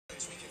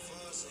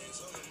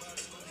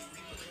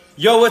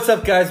Yo, what's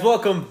up, guys?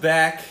 Welcome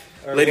back.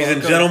 Ladies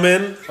and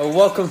gentlemen.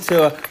 Welcome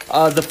to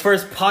the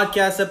first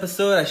podcast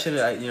episode. I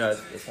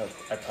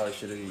probably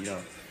should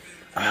have,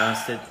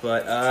 announced it.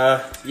 But,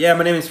 yeah,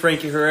 my name is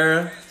Frankie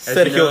Herrera.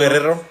 Sergio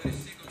Guerrero.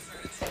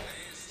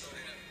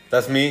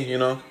 That's me,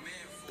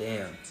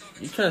 Damn.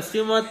 You trying to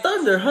steal my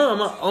thunder, huh?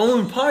 My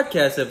own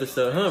podcast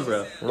episode, huh,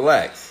 bro?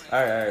 Relax.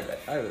 All right.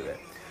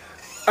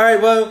 All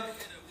right, well,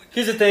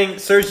 here's the thing.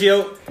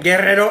 Sergio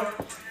Guerrero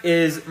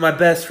is my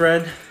best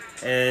friend.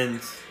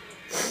 And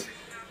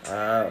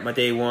my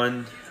day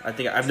one, I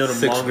think I've known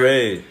him longer. 6th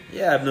grade.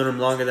 Yeah, I've known him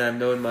longer than I've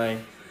known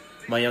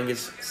my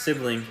youngest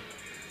sibling.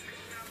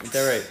 Is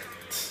that right?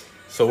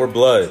 So we're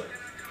blood.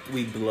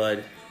 We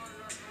blood.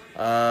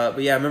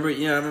 But yeah, I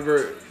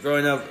remember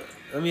growing up.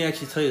 Let me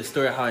actually tell you the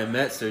story of how I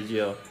met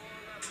Sergio.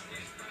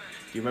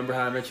 Do you remember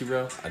how I met you,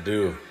 bro? I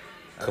do.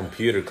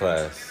 Computer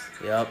class.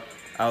 Yep.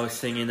 I was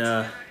singing,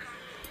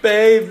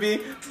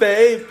 Baby,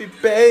 baby,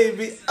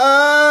 baby,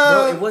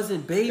 Bro, it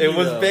wasn't baby. It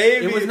was though.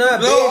 baby. It was not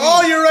baby. No,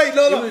 oh, you're right.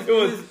 No. It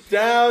was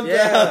down,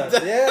 yeah,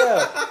 down.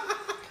 Yeah.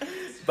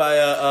 By,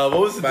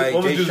 what was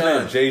Jay his Sean.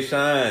 name? Jay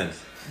Sean.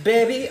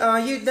 Baby, are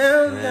you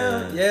down,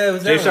 down? Yeah, it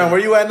was Jay that Sean, one.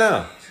 where you at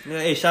now? Yeah,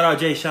 hey, shout out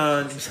Jay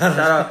Sean. Shout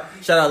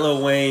out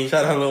Lil Wayne.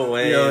 Shout out Lil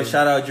Wayne.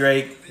 Shout out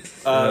Drake.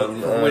 For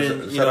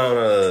winning,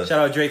 shout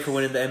out Drake for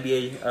winning the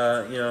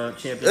NBA,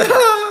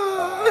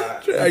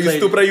 championship. Are you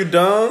stupid? Are you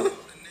dumb?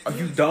 Are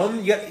you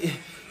dumb? You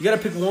gotta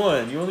pick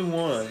one. You only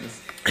one.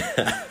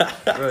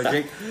 Bro,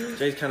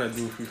 Drake's kind of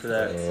goofy for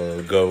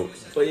that. Go.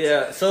 But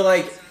yeah, so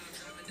like,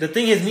 the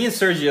thing is, me and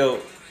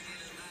Sergio,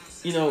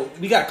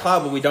 we got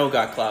clout, but we don't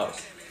got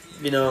clout.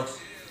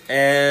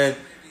 And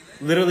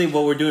literally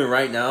what we're doing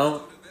right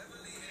now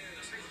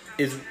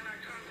is,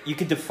 you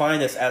could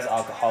define us as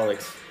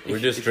alcoholics. We're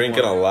just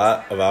drinking a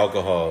lot of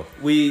alcohol.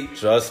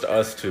 Just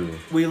us two.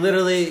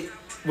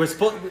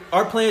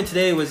 Our plan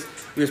today was,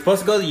 we were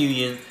supposed to go to the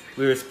Union.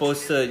 We were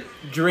supposed to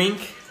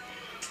drink,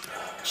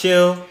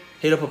 chill,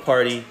 hit up a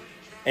party.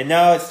 And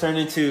now it's turned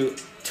into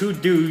two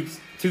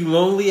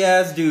lonely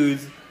ass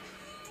dudes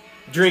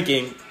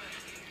drinking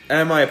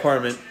at my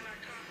apartment.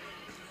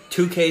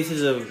 We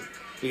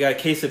got a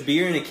case of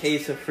beer and a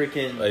case of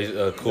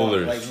freaking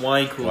coolers. Like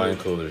wine coolers. Wine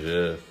coolers,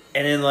 yeah.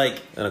 And then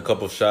and a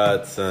couple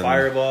shots and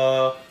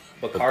Fireball,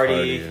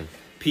 Bacardi,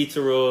 pizza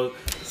roll.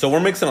 So we're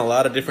mixing a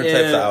lot of different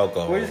types of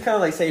alcohol. We're just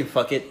kind of saying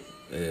fuck it.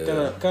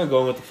 Yeah. Kind of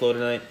going with the flow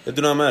tonight. It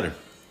do not matter.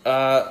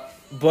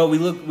 But we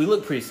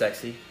look pretty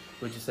sexy.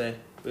 Would you say?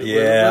 We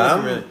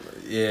cute.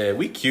 Yeah,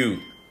 we cute.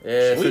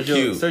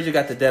 Sergio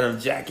got the denim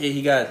jacket.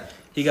 He got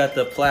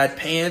the plaid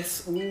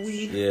pants. Ooh,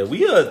 yeah,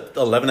 we are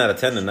 11 out of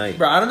 10 tonight.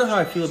 Bro, I don't know how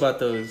I feel about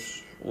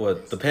those.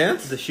 What, the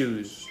pants? The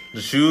shoes. The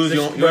shoes?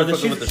 You're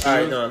fucking with the shoes?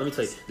 Alright, no, let me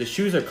tell you. The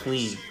shoes are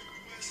clean.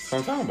 That's what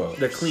I'm talking about.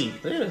 They're clean.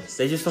 Yeah.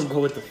 They just don't go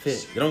with the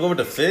fit. They don't go with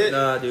the fit?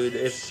 Nah, dude.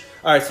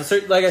 Alright, so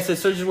like I said,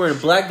 Sergio's wearing a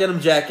black denim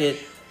jacket,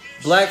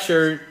 black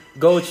shirt,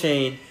 gold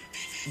chain,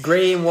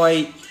 gray and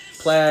white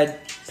plaid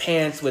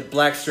pants with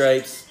black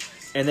stripes,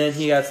 and then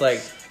he has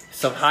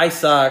some high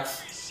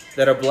socks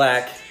that are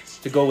black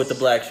to go with the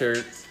black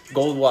shirt,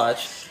 gold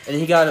watch, and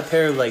he got a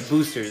pair of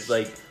boosters,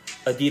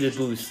 Adidas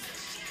Boost.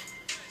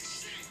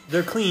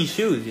 They're clean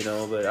shoes,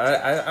 but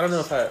I don't know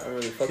if I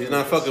really fuck with them. He's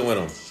not fucking with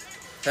them.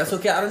 That's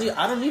okay. I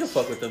don't need to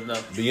fuck with them, no.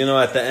 But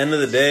at the end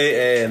of the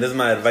day, and this is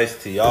my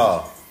advice to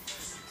y'all,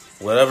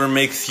 whatever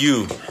makes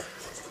you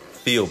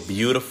feel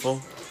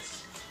beautiful.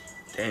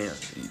 Damn.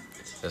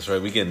 That's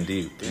right, we getting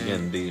deep. We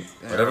getting deep.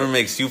 Damn. Whatever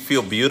makes you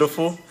feel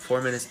beautiful.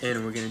 4 minutes in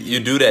and we're getting deep. You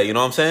do that, you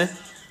know what I'm saying?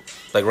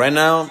 Right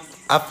now,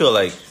 I feel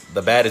like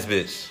the baddest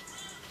bitch.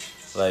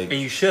 And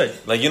you should.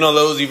 Lil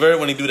Uzi Vert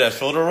when he do that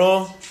shoulder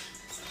roll?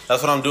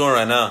 That's what I'm doing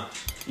right now.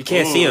 You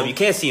can't see him. You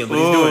can't see him, but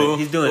he's doing it.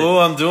 He's doing it. Ooh,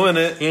 I'm doing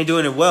it. He ain't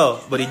doing it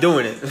well, but he's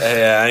doing it.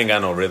 Yeah, I ain't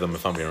got no rhythm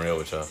if I'm being real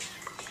with y'all.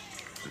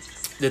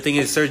 The thing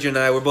is, Sergio and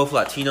I, we're both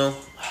Latino.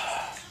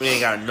 We ain't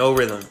got no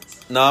rhythm.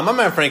 Nah, my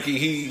man Frankie,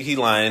 he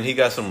lying. He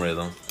got some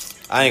rhythm.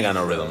 I ain't got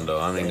no rhythm though.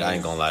 I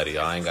ain't gonna lie to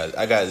y'all.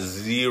 I got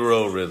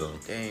zero rhythm.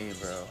 Dang,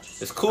 bro.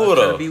 It's cool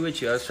though. I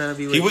was trying to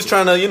be with you. He was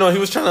trying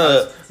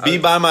to be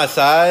by my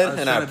side,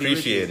 and I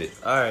appreciate it.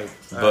 All right.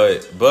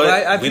 But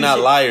we're not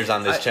liars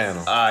on this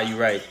channel. You're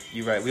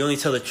right. We only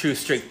tell the truth,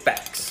 straight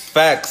facts.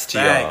 Facts to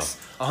y'all.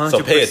 100%.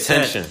 So pay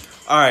attention.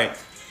 All right.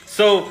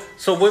 So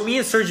what me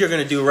and Sergio are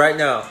gonna do right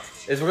now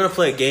is we're gonna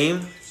play a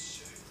game.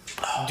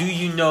 Do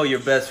you know your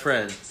best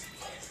friend?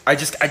 I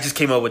just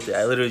came up with it.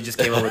 I literally just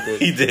came up with it.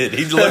 He did.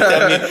 He looked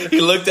at me. He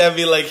looked at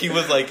me like he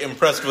was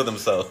impressed with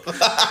himself.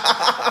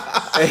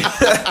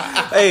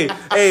 hey,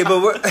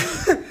 but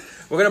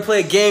we're gonna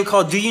play a game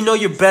called Do You Know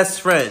Your Best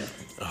Friend?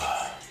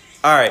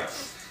 All right.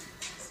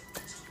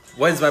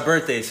 When's my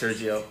birthday,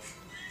 Sergio?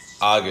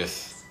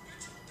 August.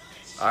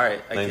 All right.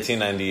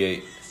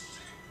 1998.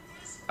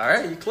 All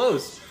right, you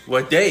close.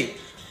 What date?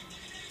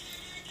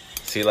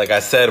 See, like I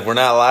said, we're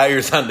not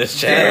liars on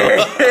this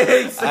channel.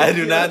 I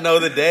do not know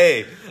the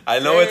day. I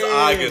know it's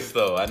August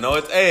though. I know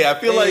it's I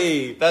feel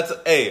like that's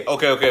Okay,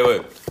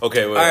 wait.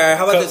 All right,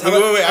 how about this? Wait.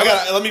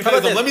 Let me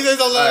say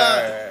something. All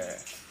right.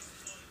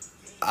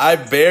 I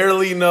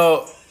barely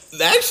know.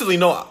 Actually,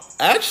 no.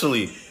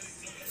 Actually,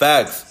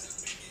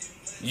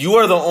 facts. You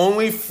are the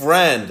only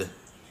friend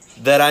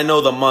that I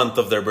know the month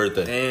of their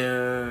birthday.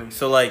 Damn.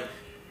 So, like,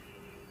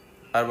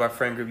 out of our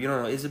friend group, you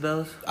don't know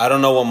Isabel's? I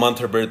don't know what month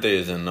her birthday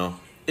is in, no.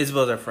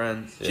 Isabel's our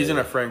friend. She's in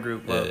our friend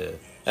group. Yeah, yeah.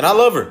 And I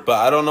love her, but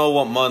I don't know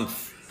what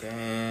month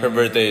her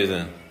birthday is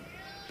in.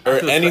 Or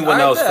anyone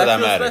else for that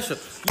matter.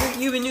 Special.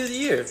 You even knew the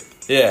year.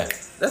 Yeah.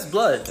 That's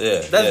blood.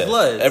 Yeah. That's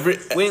blood.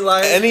 We ain't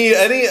lying.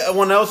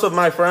 Anyone else of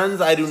my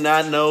friends, I do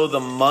not know the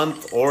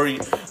month or...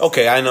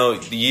 Okay, I know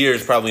the year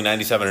is probably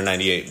 97 or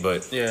 98,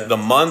 but the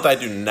month I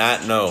do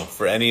not know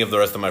for any of the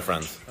rest of my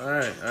friends. All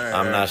right.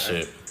 I'm not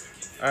shit.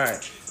 All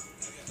right.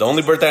 The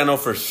only birthday I know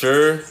for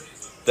sure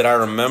that I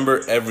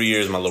remember every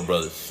year is my little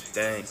brother's.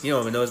 Dang. You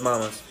don't even know his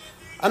mama's.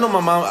 I know my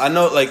mom. I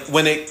know, like,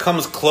 when it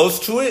comes close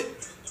to it,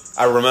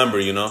 I remember,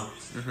 you know?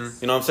 Mm-hmm.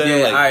 You know what I'm saying?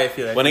 Yeah, like, I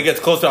feel that. When it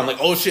gets closer, I'm like,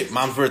 oh shit,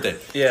 mom's birthday.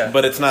 Yeah.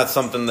 But it's not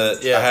something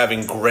that I have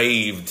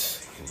engraved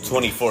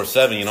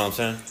 24/7, you know what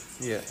I'm saying?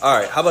 Yeah. All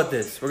right, how about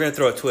this? We're going to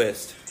throw a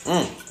twist.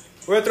 We're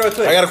going to throw a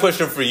twist. I got a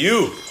question for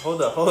you.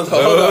 Hold up.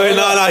 Wait,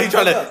 no, he's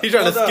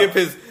trying to skip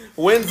his...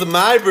 When's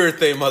my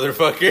birthday,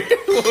 motherfucker?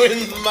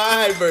 When's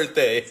my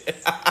birthday?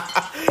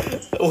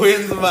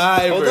 When's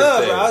my birthday? Hold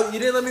up, bro. You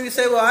didn't let me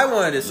say what I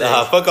wanted to say.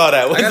 Nah, fuck all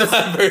that. When's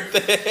my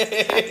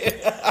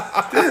birthday?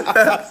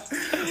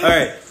 All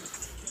right.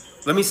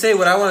 Let me say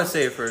what I want to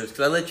say first,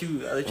 because I let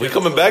you. We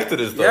coming back to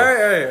this, though.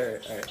 Yeah,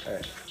 all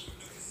right.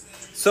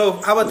 So,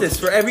 how about this?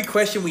 For every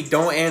question we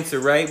don't answer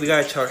right, we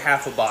got to chug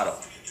half a bottle.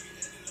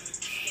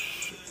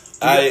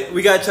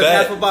 We got to chug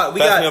half a bottle.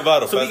 Pass me a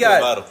bottle.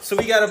 So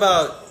we got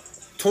about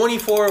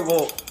 24.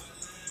 Well,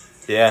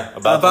 yeah,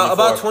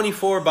 about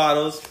 24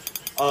 bottles.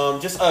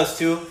 Just us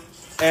two,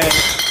 and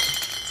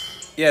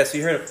yeah. So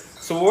you heard it.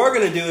 So what we're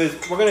gonna do is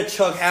we're gonna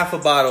chug half a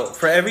bottle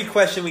for every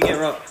question we get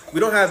wrong. We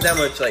don't have that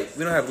much, like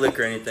we don't have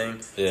liquor or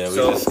anything. Yeah, we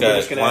just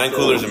got wine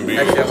coolers and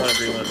beer. Actually, I want to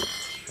bring one.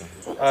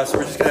 So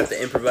we're just gonna have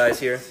to improvise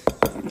here.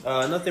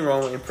 Nothing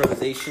wrong with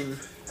improvisation.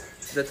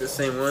 Is that the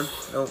same one?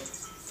 No.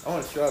 I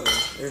want a strawberry.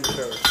 They're in the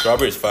strawberry.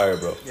 Strawberry's fire,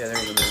 bro. Yeah, they're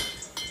in the middle.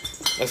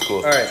 That's cool.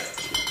 All right.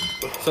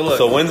 So look.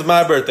 So when's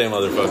my birthday,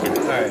 motherfucker?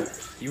 All right.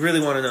 You really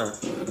want to know?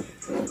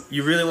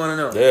 You really want to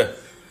know? Yeah.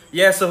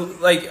 Yeah, so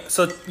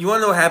you want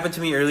to know what happened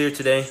to me earlier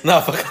today?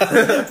 No,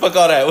 fuck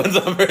all that. When's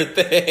my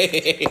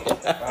birthday?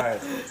 Alright,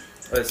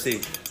 let's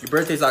see. Your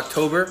birthday's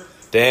October.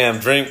 Damn,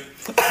 drink.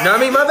 No, I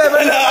mean, my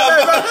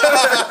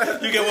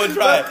bad. You get one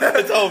try.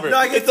 It's over. No,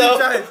 I get two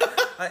tries.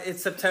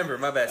 It's September,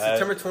 my bad.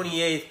 September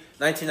 28th,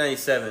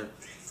 1997.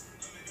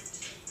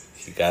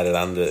 He got it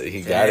on the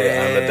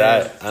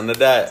dot. On the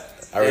dot.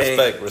 I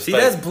respect. See,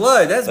 that's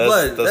blood. That's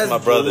blood. That's my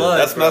brother.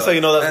 Blood, that's how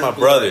you know that's my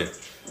brother.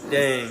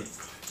 Dang.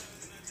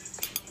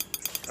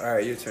 All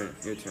right, your turn.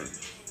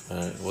 All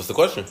right, what's the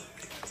question?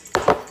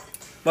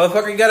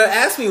 Motherfucker, you gotta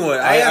ask me one.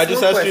 I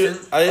just asked you.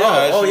 My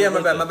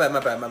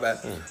bad.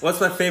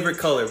 What's my favorite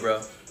color, bro?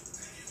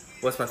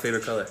 What's my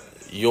favorite color?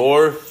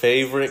 Your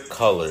favorite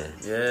color?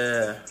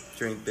 Yeah,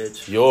 drink,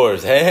 bitch.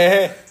 Yours.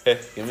 Hey.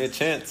 Give me a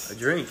chance. A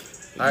drink.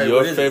 All right,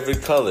 your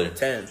favorite color?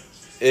 10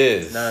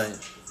 is 9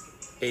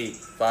 8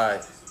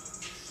 5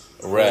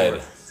 red.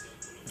 4.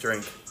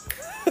 Drink.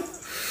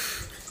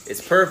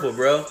 It's purple,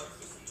 bro.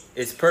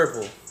 It's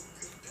purple.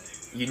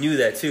 You knew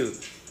that too.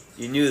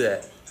 You knew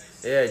that.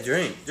 Yeah,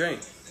 drink.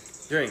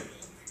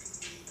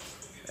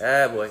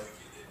 Attaboy.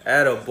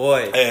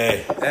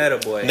 Hey.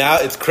 Attaboy. Now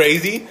it's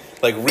crazy.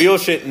 Like real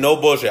shit, no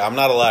bullshit. I'm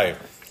not a liar.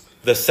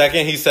 The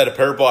second he said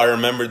purple, I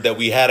remembered that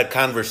we had a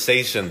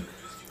conversation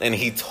and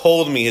he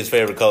told me his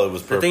favorite color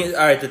was purple.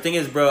 The thing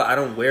is, bro, I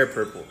don't wear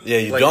purple. Yeah,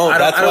 you don't.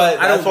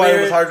 That's why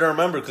it was hard to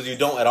remember because you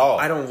don't at all.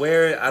 I don't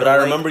wear it. But I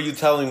remember you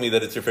telling me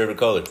that it's your favorite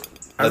color.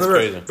 That's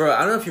crazy. Bro, I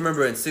don't know if you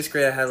remember in 6th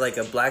grade I had like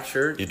a black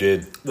shirt. You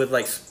did. With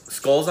like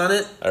skulls on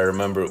it. I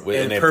remember.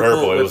 And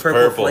purple. It was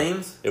purple.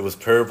 Flames. It was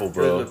purple,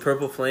 bro. With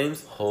purple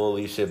flames.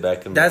 Holy shit,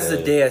 back in the day. That's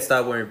the day I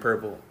stopped wearing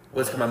purple.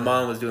 Was because my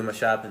mom was doing my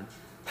shopping.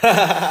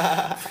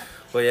 But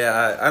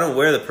yeah, I don't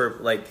wear the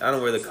purple. Like, I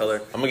don't wear the color.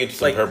 I'm going to get you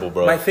some purple,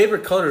 bro. My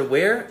favorite color to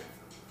wear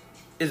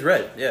is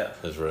red. Yeah.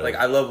 It's red. Like,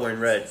 I love wearing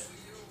red.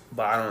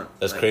 But I don't.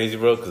 That's crazy,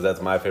 bro, because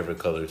that's my favorite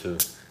color, too.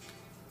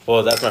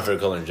 Well, that's my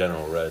favorite color in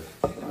general, red.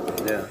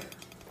 Yeah.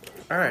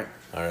 All right.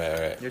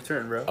 Your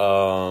turn,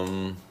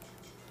 bro.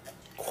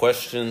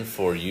 Question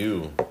for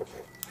you.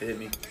 Hit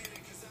me.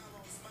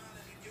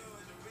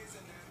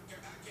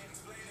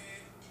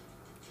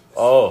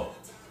 Oh,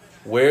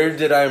 where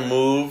did I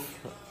move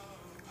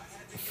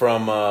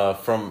from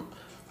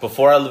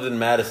before I lived in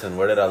Madison?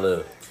 Where did I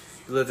live?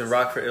 You lived in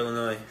Rockford,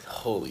 Illinois.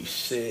 Holy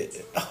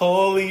shit.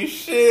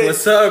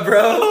 What's up,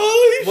 bro?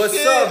 What's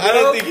up, bro? I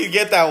didn't think he'd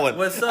get that one.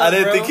 What's up, I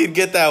didn't think he'd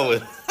get that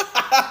one.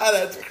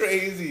 That's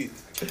crazy.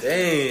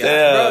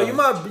 Damn.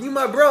 Bro, you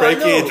my bro.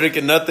 Frankie ain't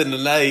drinking nothing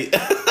tonight.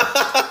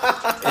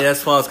 Yeah,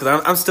 that's false,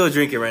 because I'm still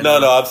drinking right now.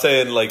 No, I'm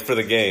saying like for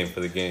the game.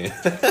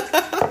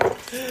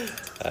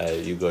 Alright,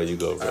 you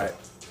go, bro. Alright,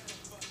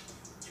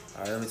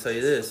 let me tell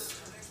you this.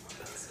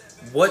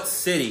 What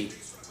city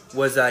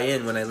was I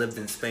in when I lived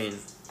in Spain?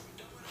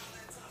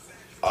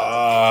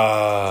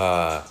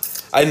 I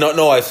know.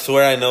 No, I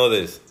swear I know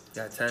this.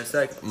 You got 10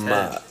 seconds.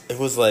 10, It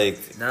was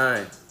like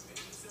 9,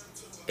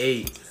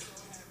 8.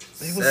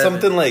 It was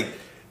something like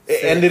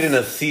it ended in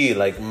a C,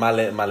 like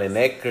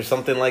Malenek or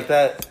something like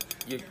that.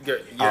 You're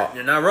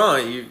not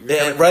wrong. You're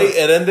right? close.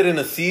 It ended in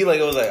a C. Like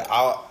it was like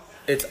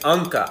It's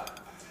Anka.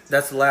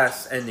 That's the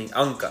last ending.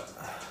 Anka.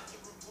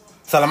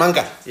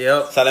 Salamanca.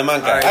 Yep.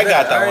 Salamanca. Right, I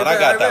got that one. I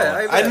got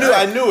that one.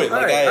 I knew it.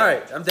 All Like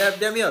right. I'm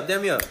damn me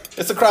up.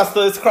 It's across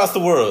the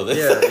world.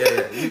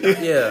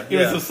 Yeah. Give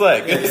me some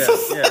slack. Yeah.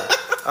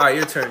 All right,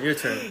 your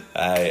turn.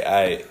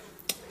 I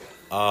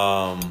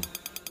am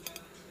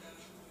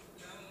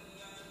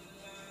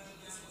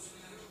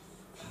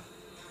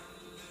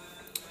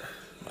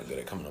I good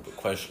at coming up with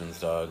questions,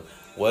 dog.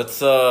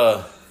 What's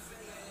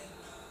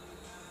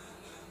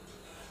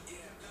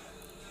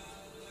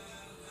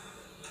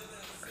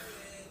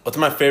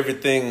my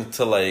favorite thing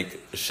to like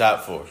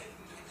shop for?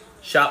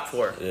 Shop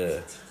for?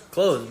 Yeah.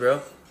 Clothes,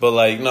 bro. But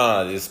like,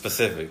 no, it's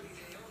specific.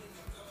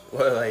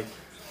 What, like?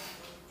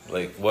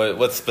 Like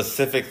what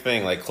specific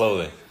thing? Like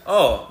clothing.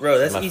 Oh, bro,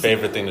 that's my easy.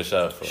 favorite thing to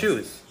shop for.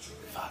 Shoes.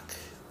 Fuck.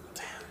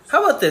 Damn.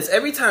 How about this?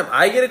 Every time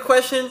I get a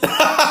question,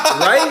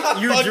 right?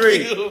 You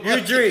drink. You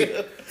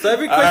drink. So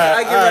every question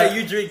I get right,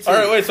 you drink too. All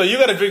right, wait. So you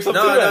got to drink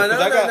something. No.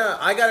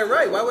 I got it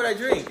right. Why would I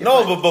drink?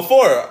 No, but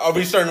before, are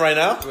we starting right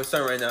now? We're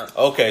starting right now.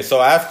 Okay, so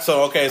after,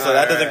 so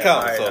that doesn't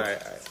count. All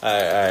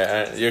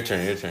right. Your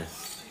turn.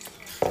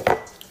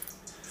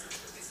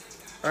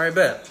 All right,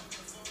 bet.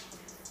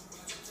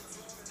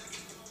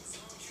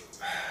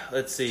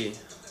 Let's see.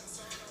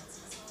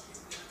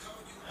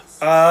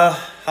 How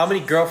many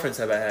girlfriends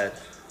have I had?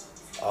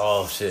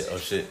 Oh shit.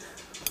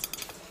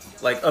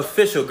 Like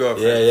official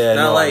girlfriends. Yeah.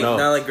 Not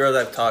like girls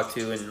I've talked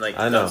to and like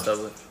I know.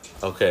 stuff with.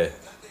 Okay.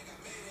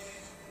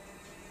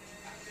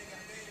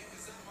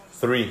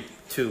 3.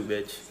 2,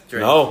 bitch.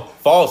 Drink. No,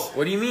 false.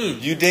 What do you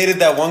mean? You dated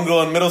that one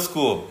girl in middle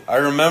school. I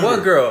remember.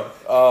 One girl.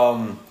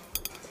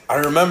 I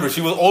remember.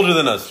 She was older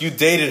than us. You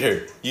dated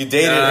her. Her,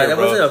 that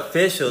bro. wasn't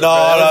official. No,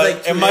 that was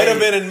like it might have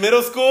been in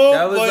middle school.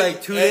 That was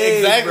like 2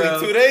 days. Exactly, bro.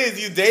 2 days.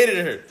 You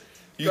dated her.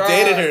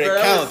 Dated her.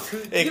 It counts.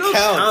 It counts.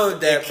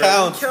 Count that, it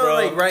counts, bro. bro.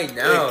 Like right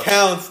now. It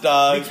counts,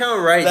 dog. We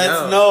count right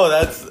now.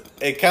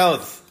 It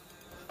counts.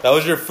 That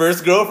was your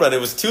first girlfriend. It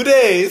was 2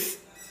 days.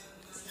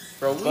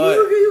 Bro,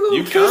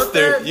 you kissed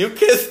her. That? You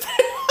kissed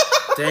her.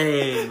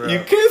 Dang, bro. You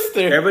kissed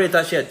her. Everybody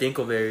thought she had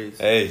dinkleberries.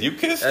 Hey, you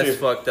kissed her. That's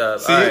fucked up.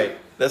 See? All right.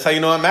 That's how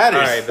you know it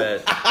matters. All right,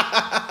 bet.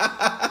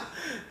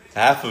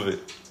 Half of it.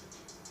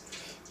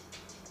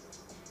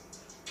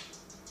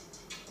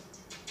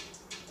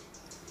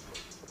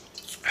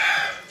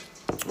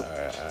 All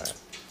right.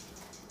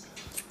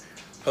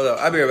 Hold up.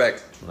 I'll be right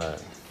back. All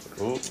right.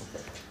 Ooh.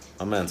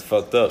 My man's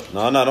fucked up.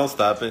 No, don't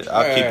stop it.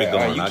 I'll keep it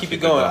going. You keep it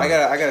going. I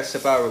gotta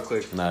step out real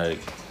quick. Nah,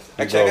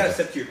 actually, I gotta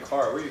step to your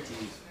car. Where are your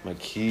keys? My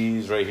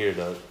keys right here,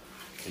 dog.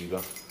 There you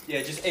go.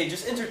 Yeah, just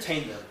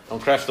entertain them. Don't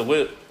crash the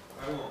whip.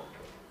 I won't.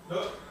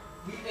 No.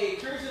 Hey,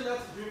 turns it not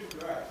to drink and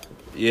drive.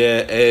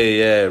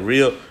 Yeah.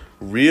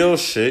 Real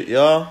shit,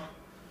 y'all.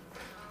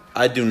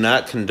 I do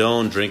not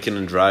condone drinking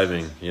and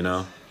driving, you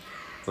know?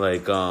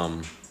 Like,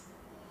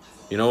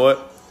 you know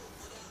what?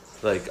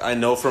 Like, I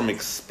know from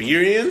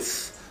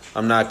experience,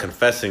 I'm not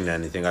confessing to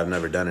anything. I've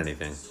never done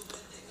anything.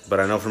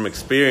 But I know from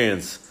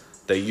experience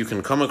that you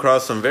can come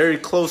across some very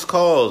close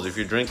calls if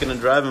you're drinking and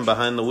driving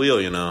behind the wheel,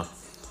 you know?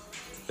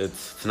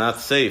 It's not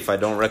safe. I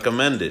don't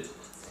recommend it.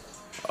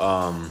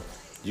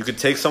 You could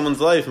take someone's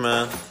life,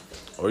 man.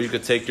 Or you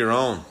could take your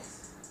own.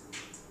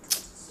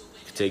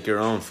 You could take your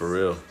own, for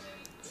real.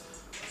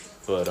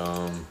 But,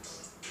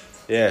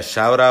 yeah,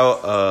 shout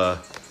out all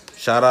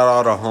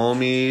the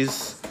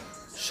homies.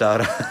 Shout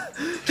out.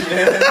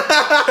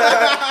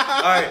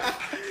 All right.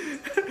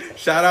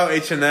 Shout out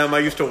H&M. I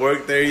used to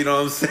work there, you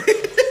know what I'm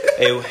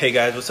saying? Hey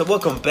guys, what's up?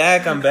 Welcome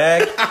back. I'm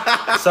back.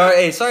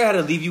 Sorry I had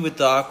to leave you with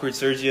the awkward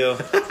Sergio.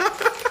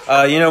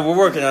 We're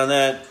working on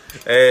that.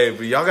 Hey,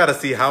 but y'all gotta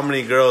see how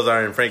many girls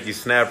are in Frankie's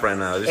Snap right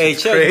now. Hey,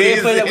 chill. We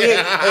ain't put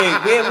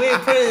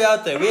it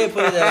out there. We ain't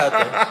putting that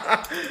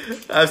out there.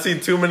 I've seen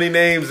too many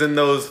names in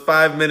those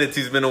 5 minutes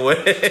he's been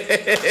away.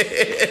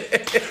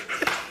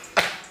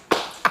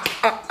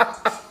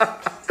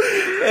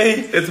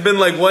 Hey, it's been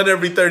like one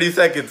every 30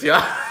 seconds,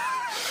 y'all.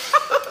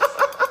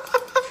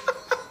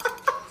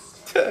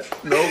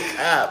 No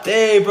cap.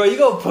 Hey, bro, you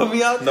gonna put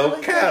me out there? No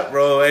cap,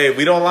 bro. Hey,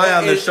 we don't lie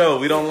on the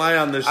show.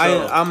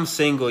 I'm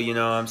single,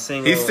 I'm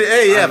single.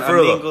 For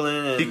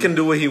real. He can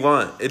do what he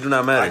want. It do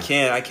not matter. I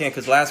can't,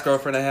 because last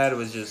girlfriend I had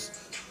was just...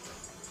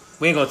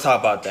 We ain't gonna talk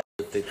about that.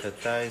 We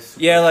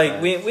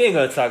ain't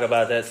gonna talk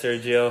about that,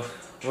 Sergio.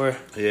 We're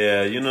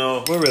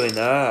really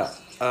not.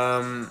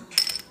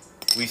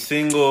 We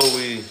single,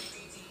 we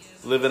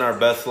living our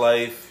best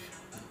life.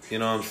 You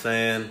know what I'm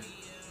saying?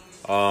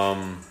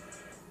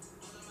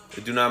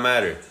 It do not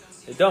matter.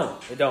 It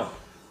don't.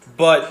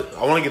 But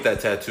I want to get that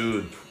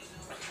tattooed.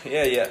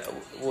 Yeah.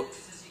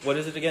 What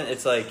is it again?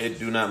 It's like... It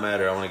do not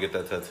matter. I want to get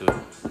that tattooed.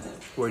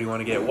 Where do you want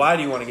to get it? Why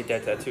do you want to get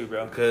that tattoo,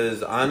 bro?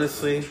 Because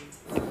honestly,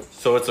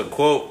 So it's a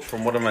quote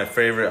from one of my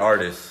favorite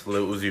artists,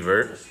 Lil Uzi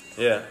Vert.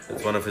 Yeah.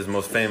 It's one of his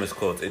most famous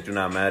quotes. It do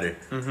not matter.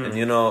 And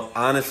you know,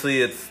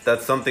 honestly,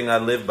 that's something I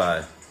live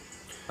by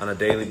on a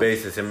daily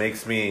basis. It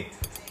makes me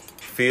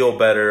feel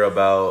better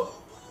about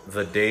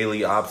the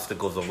daily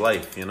obstacles of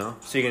life, you know?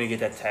 So you're gonna get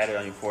that tatted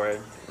on your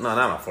forehead? No,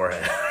 not my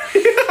forehead.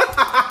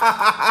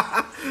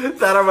 It's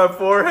not on my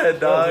forehead,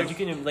 dog. But you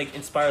can like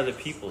inspire the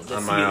people.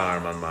 On my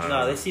arm, on my arm.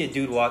 No, they see a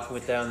dude walking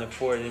with that on their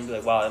forehead and be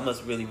like, wow, that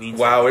must really mean something.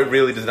 Wow, it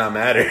really does not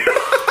matter.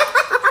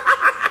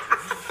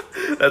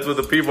 That's what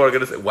the people are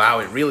gonna say. Wow,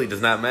 it really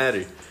does not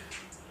matter.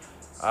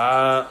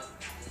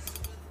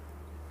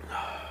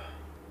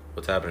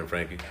 What's happening,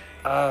 Frankie?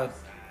 I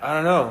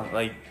don't know.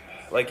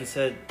 Like you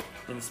said,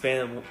 in the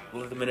span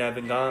of the minute I've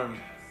been gone.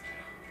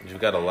 You've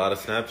got a lot of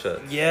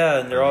Snapchats. Yeah,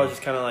 and they're all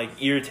just kind of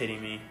like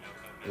irritating me.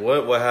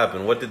 What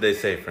happened? What did they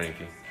say,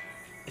 Frankie?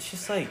 It's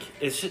just like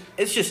it's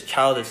just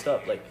childish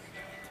stuff. Like,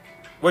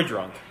 we're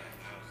drunk.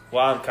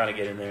 Well, I'm kind of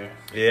getting there.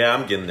 Yeah,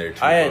 I'm getting there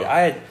too.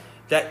 I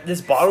had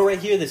this bottle right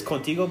here, this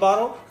Contigo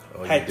bottle,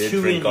 had you did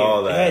 2 drink in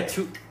all here. that. It had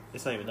 2.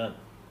 It's not even done.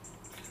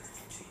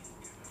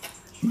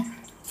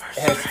 It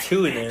has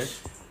 2 in there.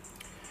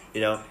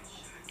 You know,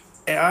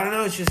 and I don't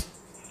know. It's just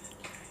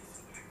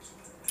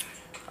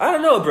I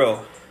don't know,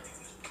 bro.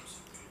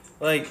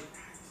 Like,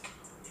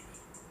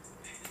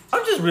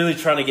 I'm just really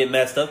trying to get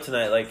messed up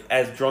tonight, like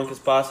as drunk as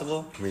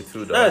possible. Me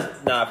too,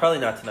 dog. Nah, probably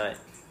not tonight.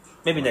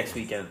 Maybe next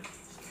weekend.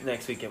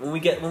 Next weekend when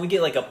we get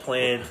like a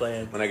plan.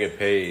 When I get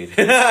paid.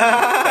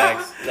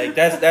 Facts. Like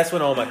that's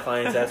when all my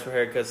clients ask for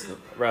haircuts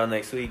around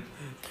next week.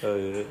 Oh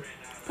yeah.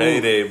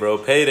 Payday, bro.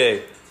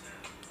 Payday.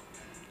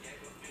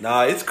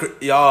 Nah,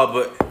 y'all,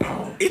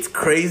 but it's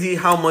crazy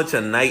how much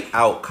a night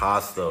out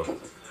costs, though.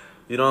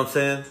 You know what I'm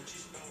saying?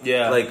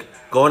 Yeah. Like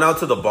going out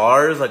to the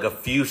bars, like a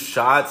few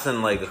shots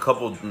and like a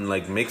couple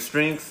like mixed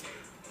drinks,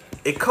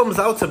 it comes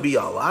out to be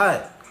a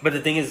lot. But the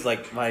thing is,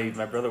 like, my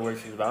brother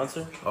works as a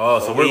bouncer.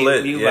 Oh, so we're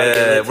lit.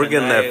 Yeah, we're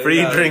getting that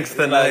free drinks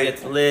tonight.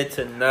 It's lit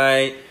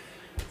tonight.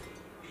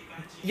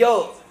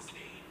 Yo,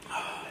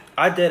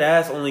 I dead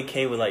ass only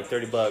came with like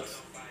 $30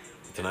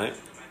 Tonight?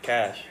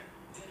 cash.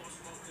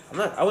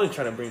 I wasn't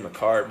trying to bring my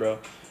card, bro.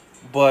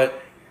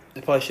 But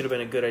it probably should have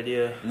been a good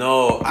idea.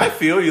 No, I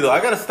feel you though.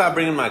 I gotta stop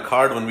bringing my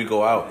card when we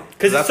go out.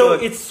 Because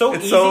it's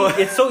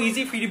so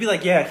easy for you to be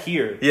like, yeah,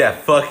 here. Yeah,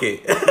 fuck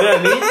it. You know what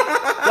I mean?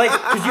 Like,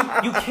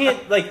 because you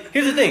can't, like,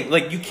 here's the thing.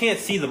 Like, you can't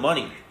see the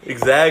money.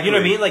 Exactly. You know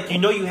what I mean? Like, you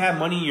know you have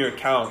money in your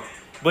account,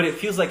 but it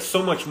feels like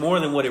so much more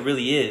than what it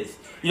really is.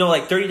 You know,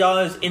 like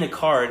 $30 in a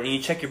card, and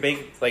you check your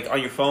bank, like,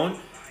 on your phone.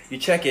 You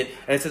check it,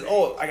 and it says,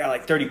 oh, I got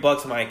like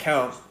 $30 in my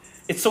account.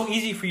 It's so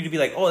easy for you to be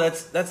like, oh,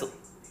 that's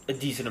a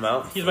decent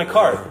amount. Here's my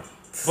card.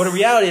 But in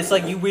reality, it's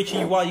like you reach in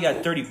your wallet, you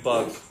got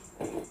 $30,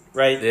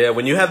 right? Yeah,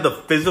 when you have the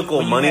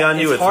physical money on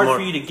you, it's hard more,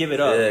 for you to give it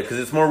up. Yeah, because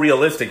it's more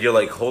realistic. You're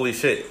like, holy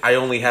shit, I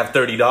only have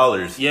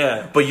 $30.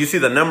 Yeah. But you see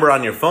the number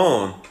on your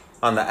phone,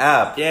 on the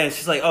app. Yeah, it's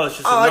just like, oh, it's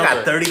just I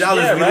got $30,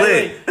 yeah, we right?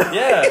 lit. Like,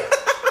 yeah.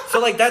 So,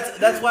 like,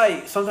 that's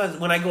why sometimes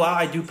when I go out,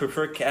 I do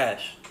prefer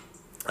cash.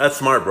 That's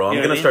smart, bro. I'm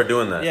going to start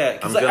doing that. Yeah,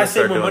 because I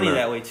save more money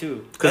that way,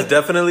 too. Because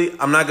definitely,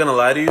 I'm not going to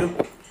lie to you,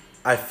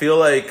 I feel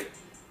like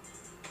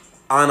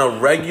on a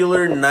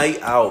regular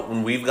night out,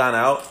 when we've gone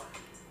out,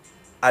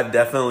 I've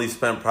definitely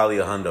spent probably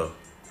 $100.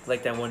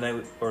 Like that one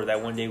night, or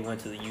that one day we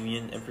went to the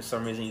Union, and for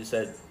some reason you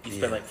said you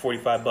spent like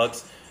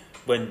 $45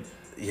 when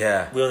we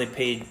only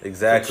paid for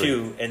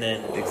 2, and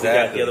then we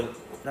got the other.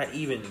 Not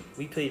even.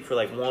 We paid for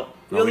like 1.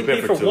 We only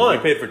paid for 1.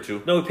 We paid for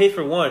 2. No, we paid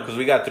for 1 because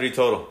we got 3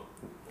 total.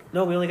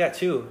 No, we only got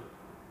 2.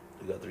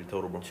 We got 3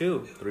 total, bro.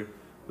 2. 3.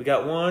 We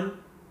got 1.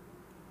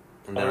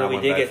 And then we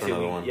did get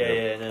 2. One. Yeah,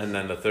 and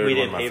then the third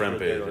one, my friend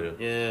paid.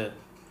 Yeah.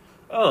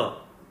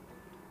 Oh.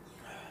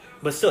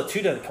 But still,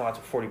 2 doesn't come out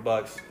to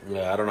 $40.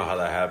 Yeah, I don't know how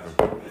that happened.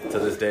 To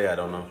this day, I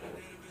don't know.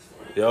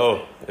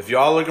 Yo, if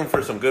y'all looking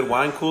for some good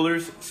wine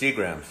coolers,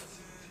 Seagrams.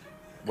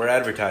 We're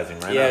advertising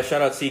right now. Yeah,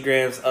 shout out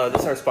Seagrams.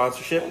 This is our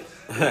sponsorship.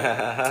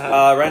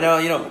 Right now,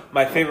 you know,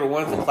 my favorite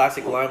one is the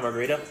classic lime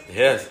margarita.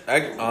 Yes.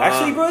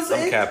 Actually, bro,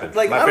 I'm capping.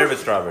 Like, my favorite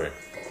strawberry.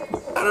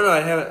 I don't know. I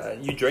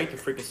haven't. You drank the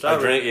freaking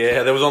strawberry.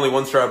 There was only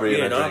 1 strawberry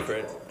You in didn't that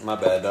drink. offer it. My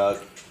bad, dog.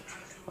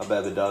 My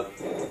bad, the dog.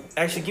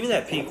 Actually, give me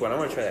that pink one. I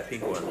want to try that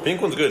pink one.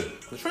 Pink one's good.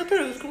 It's right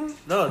there. This one.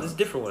 No, this is a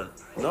different one.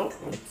 No.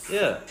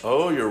 Yeah.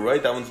 Oh, you're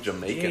right. That one's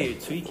Jamaican. Yeah,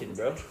 you're tweaking,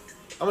 bro.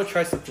 I'm gonna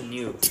try something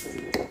new.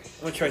 I'm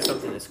gonna try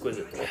something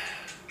exquisite.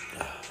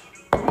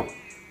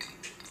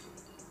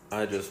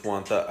 I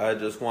want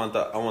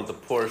the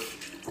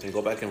Porsche and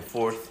go back and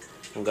forth.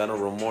 Don't got no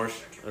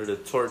remorse or the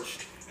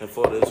torch. And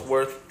for what it's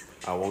worth,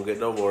 I won't get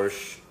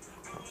divorced.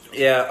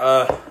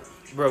 Yeah,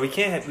 bro, we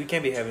can't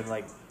be having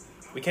like,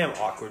 we can't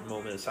have awkward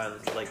moment of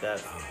silence like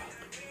that.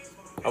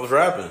 I was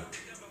rapping.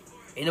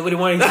 Ain't nobody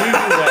want to hear you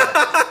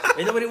rap.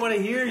 Ain't nobody want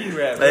to hear you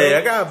rap, bro. Hey,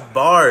 I got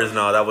bars.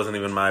 No, that wasn't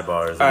even my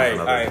bars. All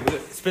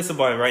right. Spit some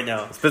bars right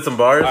now. Spit some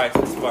bars? All right,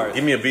 spit some bars.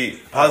 Give me a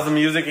beat. Pause the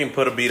music and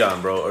put a beat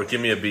on, bro. Or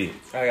give me a beat.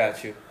 I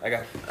got you.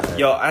 Right.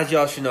 Yo, as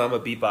y'all should know, I'm a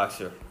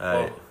beatboxer.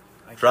 All right.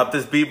 Drop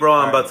this beat, bro.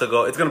 I'm about to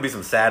go. It's going to be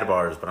some sad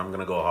bars, but I'm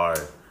going to go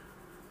hard.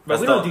 Bro,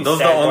 we don't do those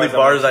are sad the only bars on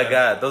bars my I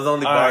channel. got. Those are the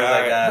only bars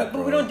I got.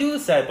 But we don't do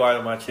sad bars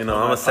on my channel. You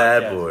know, I'm a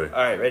sad boy. All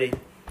right, ready?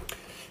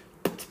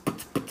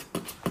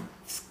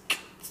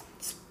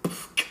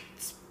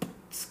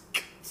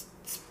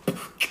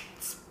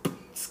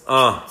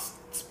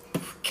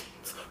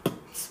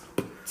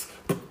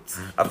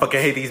 I fucking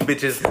hate these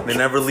bitches. They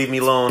never leave me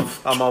alone.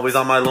 I'm always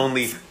on my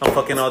lonely. I'm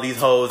fucking all these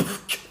hoes.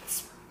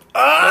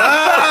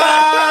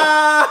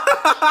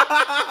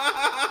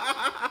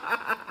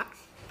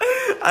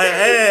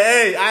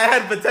 Hey, I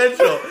had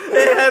potential.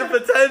 It had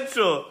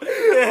potential.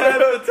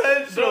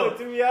 Bro,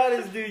 to be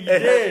honest, dude, you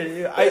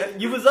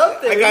did. You was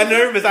up there. I got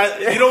nervous.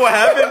 You know what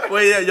happened?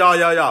 Wait, yeah,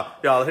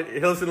 y'all.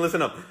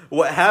 Listen up.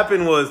 What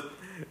happened was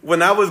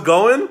when I was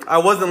going, I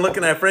wasn't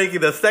looking at Frankie.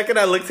 The second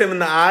I looked him in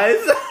the eyes,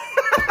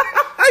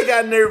 I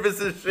got nervous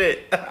as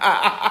shit. But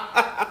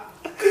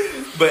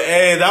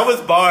hey, that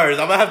was bars.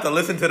 I'm gonna have to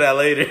listen to that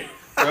later.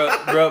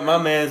 bro, my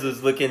man's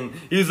was looking.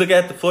 He was looking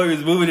at the floor. He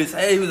was moving his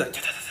head. He was like.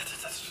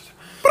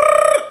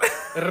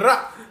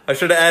 I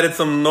should have added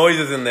some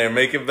noises in there,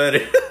 make it better.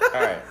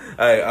 Alright,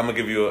 I'm gonna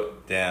give you a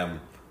damn.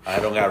 I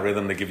don't got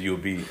rhythm to give you a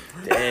beat.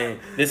 Dang,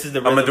 this is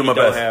the rhythm I'm gonna do my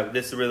don't best. have.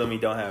 This is the rhythm we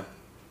don't have.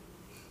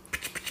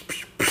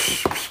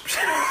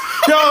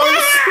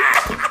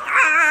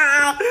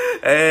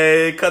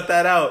 Hey, cut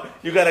that out.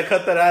 You gotta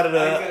cut that out of the.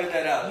 I'm cutting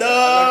that out. No,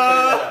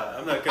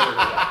 I'm not cutting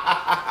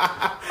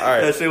that out.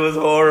 Alright, that shit was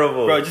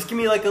horrible. bro, just give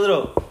me like a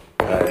little.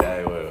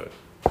 Wait.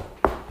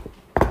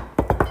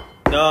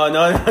 No,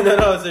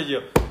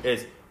 Sergio.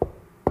 It's.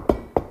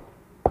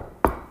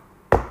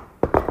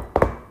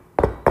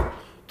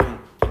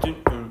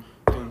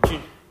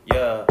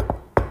 Yeah.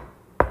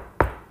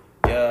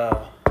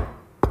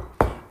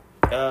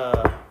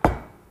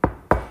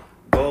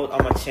 Gold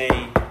on my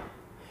chain,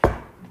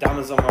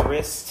 diamonds on my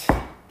wrist,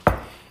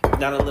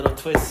 not a little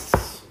twist.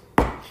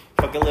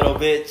 Fuck a little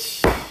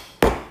bitch.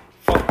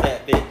 Fuck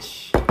that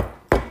bitch.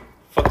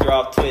 Fucked her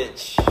off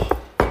Twitch.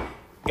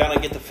 Gonna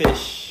get the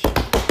fish.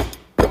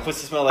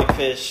 Pussy smell like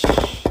fish.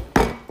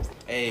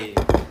 Hey.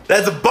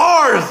 That's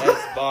bars.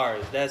 That's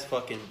bars. That's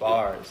fucking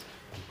bars.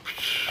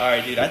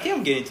 Alright, dude. I think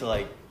I'm getting to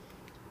like...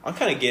 I'm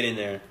kind of getting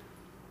there.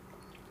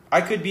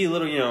 I could be a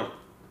little,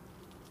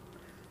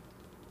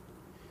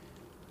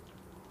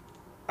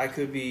 I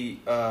could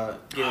be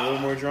getting a little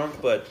more drunk,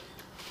 but...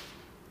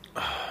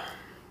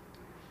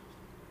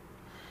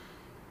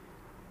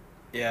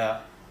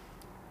 Yeah.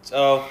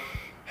 So,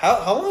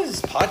 how long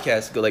is this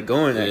podcast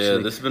going, actually? Yeah,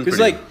 this has been 'Cause,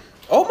 pretty...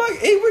 oh my...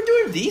 Hey, we're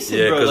doing decent,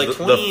 Yeah, bro. because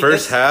the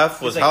first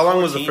half was... How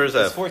long was the first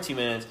half? It's 14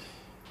 minutes.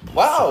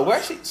 Wow, we're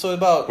actually... So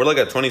about... We're like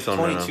at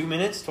 20-something right now. 22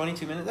 minutes?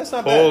 22 minutes? That's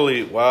not bad.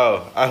 Holy,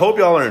 wow. I hope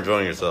y'all are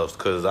enjoying yourselves,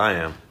 because I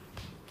am.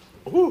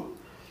 Woo.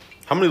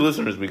 How many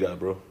listeners we got,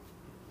 bro?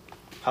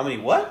 How many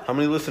what? How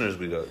many listeners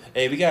we got?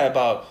 Hey, we got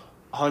about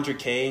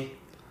 100K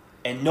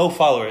and no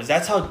followers.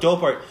 That's how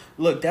dope our...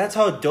 Look, that's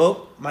how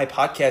dope my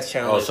podcast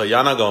channel is. So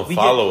y'all not going to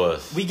follow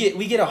us. We get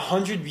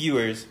 100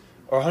 viewers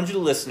or 100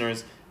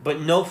 listeners, but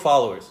no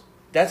followers.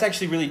 That's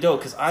actually really dope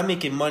because I'm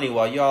making money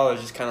while y'all are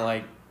just kind of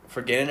like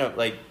forgetting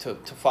to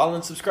follow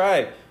and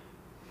subscribe.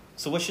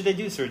 So what should they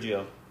do,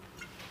 Sergio?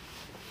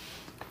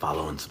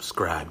 Follow and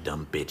subscribe,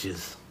 dumb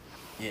bitches.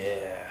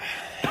 Yeah.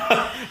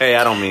 Hey,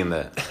 I don't mean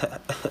that.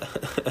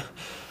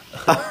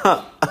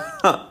 Yeah,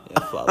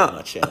 follow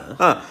my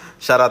channel.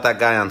 Shout out that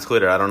guy on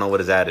Twitter. I don't know what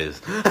his ad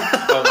is.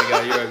 Oh my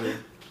god, you're ugly.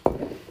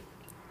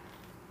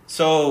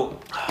 So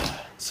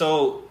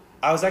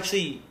I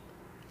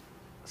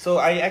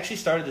actually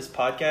started this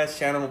podcast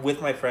channel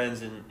with my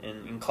friends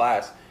in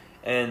class,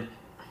 and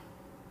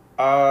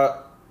I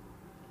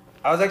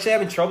was actually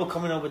having trouble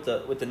coming up with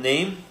the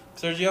name,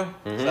 Sergio.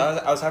 Mm-hmm. So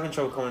I was having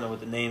trouble coming up with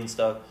the name and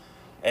stuff,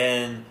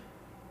 and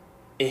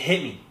it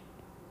hit me,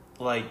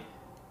 like,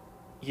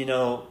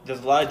 there's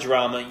a lot of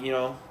drama,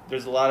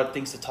 there's a lot of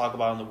things to talk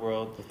about in the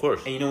world. Of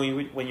course. And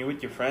when you're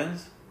with your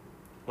friends,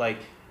 like,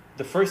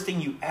 the first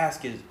thing you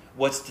ask is,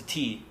 what's the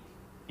tea?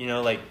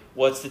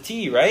 What's the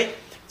tea, right?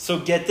 So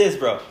get this,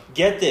 bro.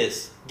 Get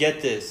this.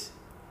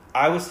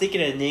 I was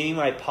thinking of naming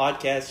my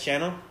podcast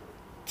channel.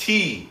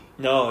 T.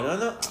 No.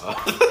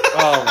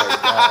 Oh my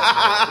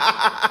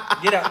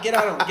god. Get out.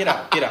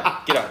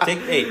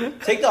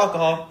 Take the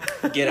alcohol.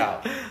 Get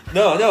out.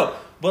 No.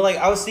 But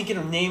I was thinking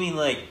of naming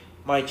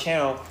my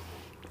channel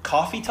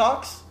Coffee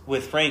Talks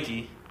with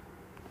Frankie,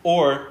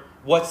 or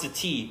What's the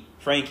Tea,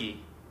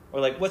 Frankie,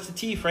 or What's the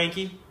Tea,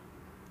 Frankie.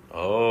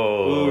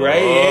 Oh. Ooh,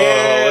 right?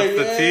 Yeah. What's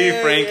the tea,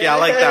 Frankie? I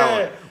like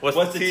that one.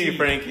 What's the tea,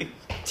 Frankie?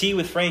 Tea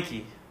with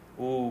Frankie.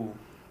 Ooh.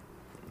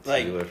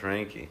 Tea with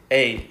Frankie.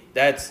 Hey,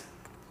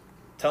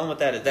 tell them what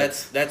that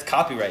is. That's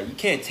copyright. You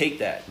can't take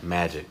that.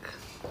 Magic.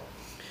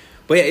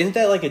 But yeah, isn't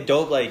that a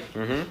dope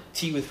Mm-hmm.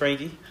 Tea with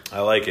Frankie? I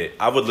like it.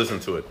 I would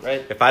listen to it.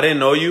 Right. If I didn't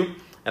know you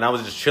and I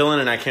was just chilling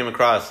and I came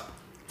across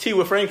Tea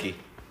with Frankie.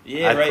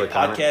 Yeah, I'd right. click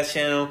on Podcast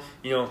channel,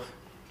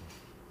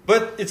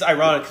 But it's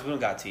ironic because we don't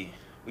got tea.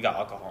 We got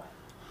alcohol.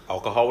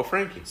 Alcohol with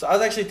Frankie. So I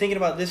was actually thinking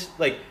about this.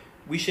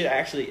 We should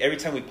actually, every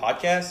time we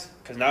podcast,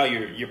 because now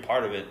you're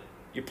part of it.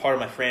 You're part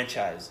of my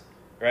franchise,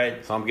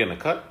 right? So I'm getting a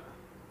cut?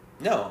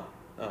 No.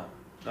 Oh,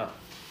 no.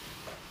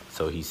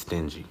 So he's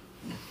stingy.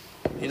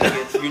 You're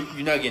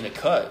not getting a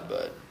cut,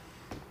 but...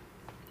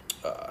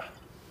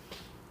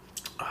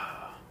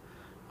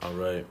 All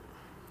right.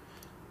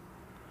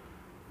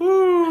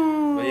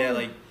 Woo! But yeah,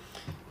 like...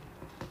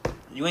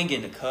 You ain't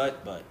getting a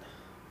cut, but...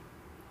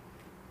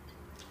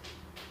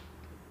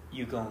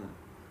 You gon'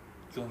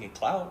 get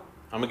clout.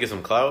 I'm gonna get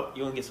some clout.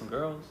 You gonna get some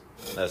girls.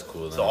 That's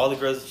cool. So all the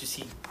girls that you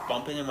see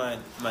bumping in my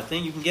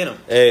thing, you can get them.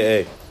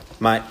 Hey.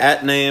 My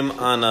 @ name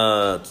on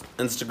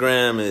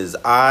Instagram is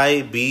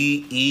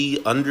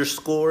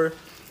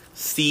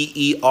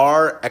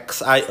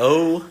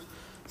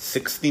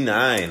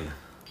IBE_CERXIO69.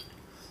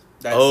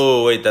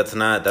 Oh wait, that's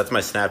not. That's my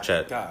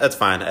Snapchat. God. That's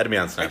fine. Add me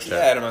on Snapchat. Actually,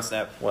 add him on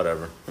Snap.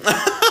 Whatever.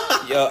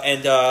 Yo,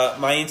 and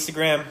my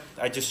Instagram,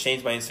 I just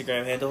changed my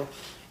Instagram handle.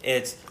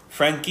 It's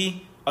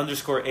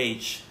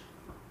Frankie_H.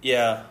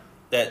 Yeah,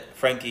 that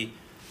Frankie.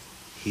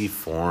 He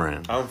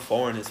foreign. I'm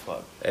foreign as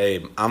fuck.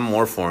 Hey, I'm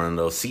more foreign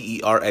though.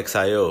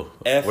 CERXIO.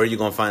 Where are you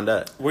gonna find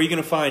that? Where are you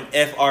gonna find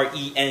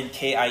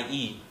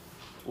FRENKIE?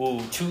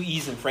 Ooh, 2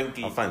 E's in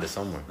Frankie. I'll find it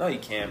somewhere. No, you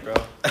can't, bro.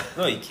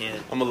 No, you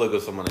can't. I'm gonna look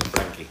up someone named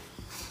Frankie.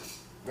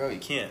 Bro, you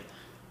can't.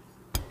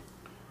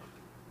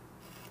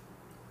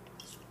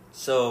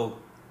 So,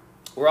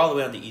 we're all the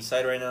way on the east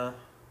side right now.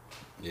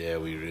 Yeah,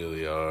 we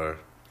really are.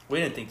 We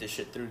didn't think this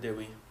shit through, did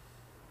we?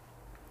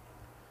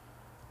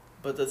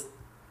 But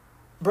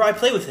bro, I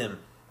play with him.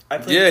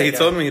 Yeah, he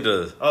told me he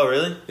does. Oh,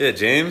 really? Yeah,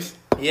 James.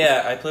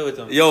 Yeah, I play with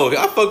him. Yo,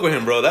 I fuck with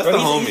him, bro. That's the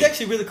homie. He's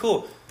actually really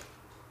cool.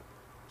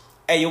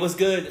 Hey, yo, what's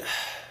good?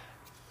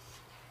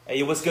 Hey,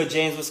 yo, what's good,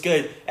 James? What's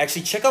good?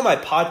 Actually, check out my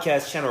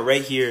podcast channel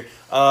right here.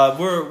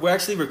 We're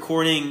actually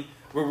recording.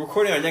 We're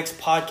recording our next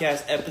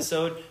podcast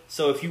episode.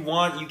 So if you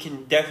want, you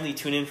can definitely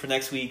tune in for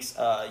next week's.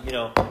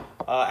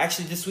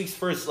 Actually, this week's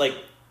first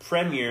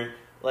premiere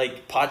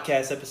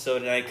podcast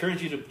episode, and I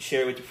encourage you to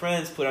share it with your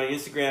friends, put it on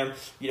Instagram,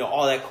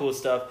 all that cool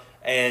stuff.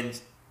 And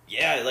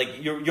yeah,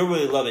 you'll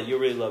really love it. You'll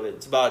really love it.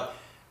 It's about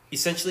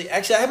essentially.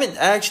 Actually, I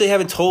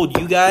haven't told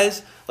you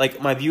guys,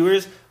 my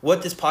viewers,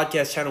 what this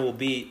podcast channel will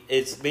be.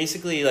 It's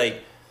basically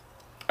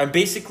I'm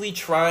basically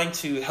trying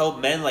to help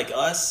men like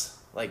us,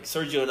 like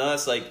Sergio and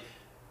us,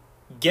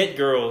 get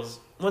girls.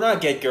 Well,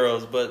 not get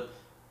girls, but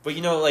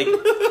there's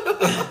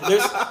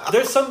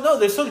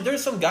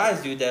some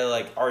guys, dude,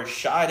 that are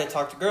shy to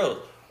talk to girls,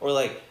 or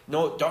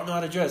don't know how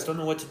to dress, don't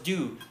know what to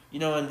do,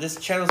 and this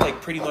channel's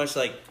pretty much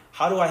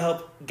how do I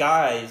help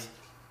guys,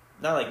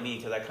 not like me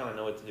because I kind of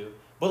know what to do,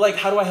 but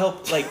how do I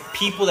help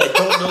people that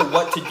don't know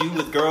what to do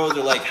with girls,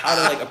 or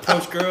how to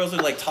approach girls,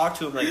 or talk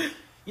to them,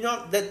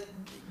 that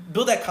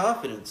build that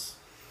confidence,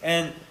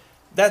 and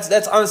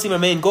that's honestly my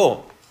main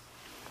goal.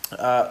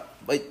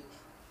 But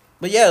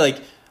yeah,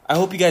 I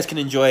hope you guys can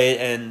enjoy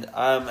it, and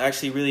I'm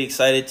actually really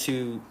excited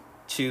to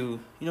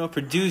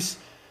produce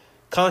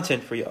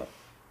content for y'all.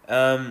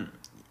 And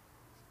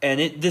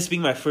this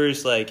being my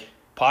first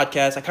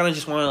podcast, I kind of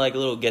just want to a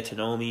little get to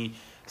know me,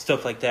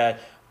 stuff like that.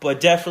 But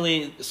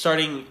definitely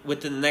starting with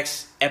the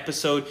next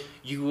episode,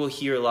 you will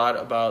hear a lot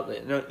about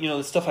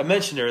the stuff I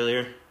mentioned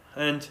earlier,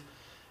 and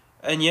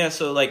yeah.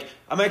 So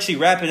I'm actually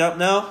wrapping up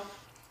now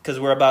because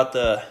we're about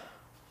the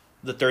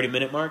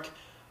 30-minute mark.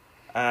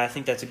 I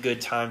think that's a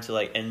good time to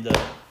end the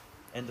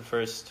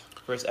first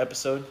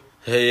episode.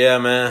 Hey, yeah,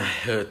 man.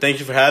 Thank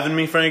you for having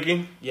me,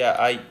 Frankie.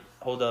 Yeah,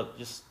 hold up.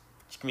 Just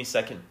give me a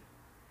second.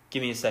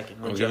 Give me a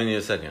second. I'm giving you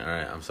a second. All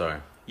right, I'm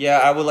sorry. Yeah,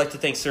 I would like to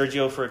thank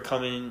Sergio for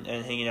coming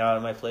and hanging out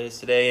at my place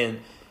today,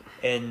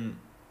 and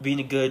being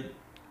a good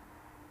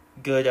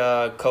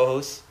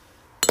co-host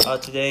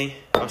today.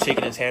 I'm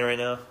shaking his hand right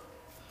now.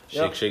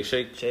 Shake.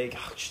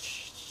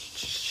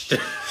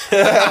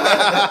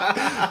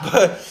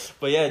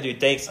 But yeah, dude,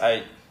 thanks.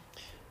 I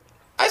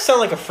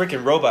sound like a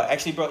freaking robot.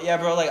 Actually, bro. Yeah,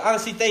 bro.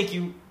 Honestly, thank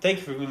you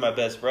for being my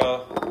best,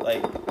 bro.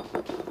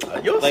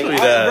 You're sweet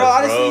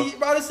ass,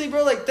 honestly,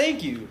 bro.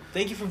 Thank you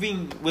for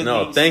being with me.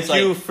 No, thank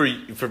you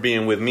for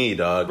being with me,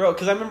 dog. Bro,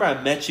 because I remember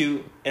I met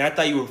you and I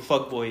thought you were a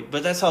fuckboy,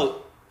 but that's how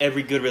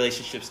every good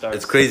relationship starts.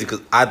 It's crazy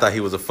because I thought he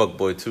was a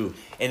fuckboy too,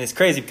 and it's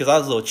crazy because I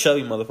was a little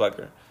chubby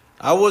motherfucker.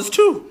 I was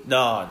too.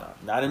 No,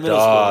 not in middle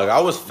dog, school. I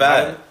was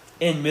fat.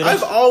 In middle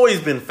I've always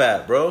been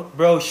fat, bro.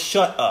 Bro,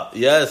 shut up.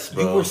 Yes,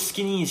 bro. You were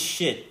skinny as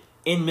shit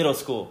in middle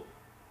school.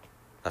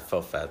 I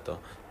felt fat, though.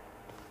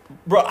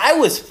 Bro, I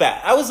was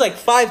fat. I was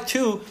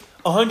 5'2",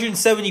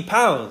 170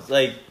 pounds.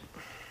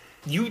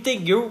 You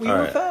think we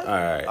were fat? All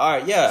right. All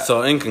right, yeah.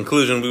 So, in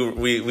conclusion,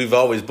 we've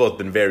always both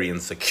been very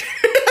insecure.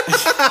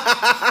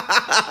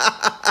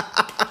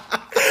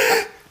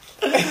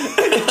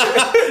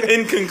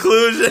 In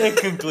conclusion.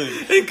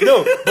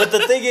 No, but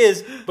the thing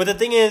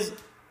is,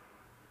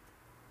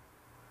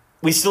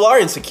 we still are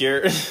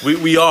insecure.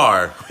 We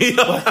are.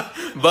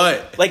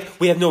 But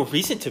we have no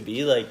reason to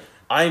be.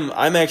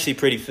 I'm actually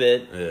pretty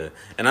fit. Yeah.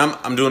 And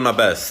I'm doing my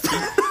best.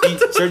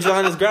 Sergio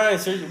on his grind.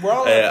 We're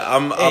all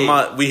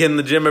we hitting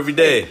the gym every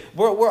day.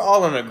 We're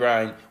all on a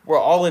grind. We're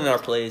all in our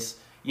place.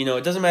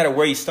 It doesn't matter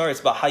where you start,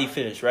 it's about how you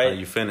finish, right? How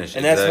you finish.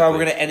 And that's how we're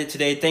gonna end it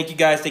today. Thank you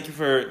guys. Thank you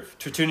for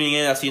tuning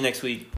in. I'll see you next week.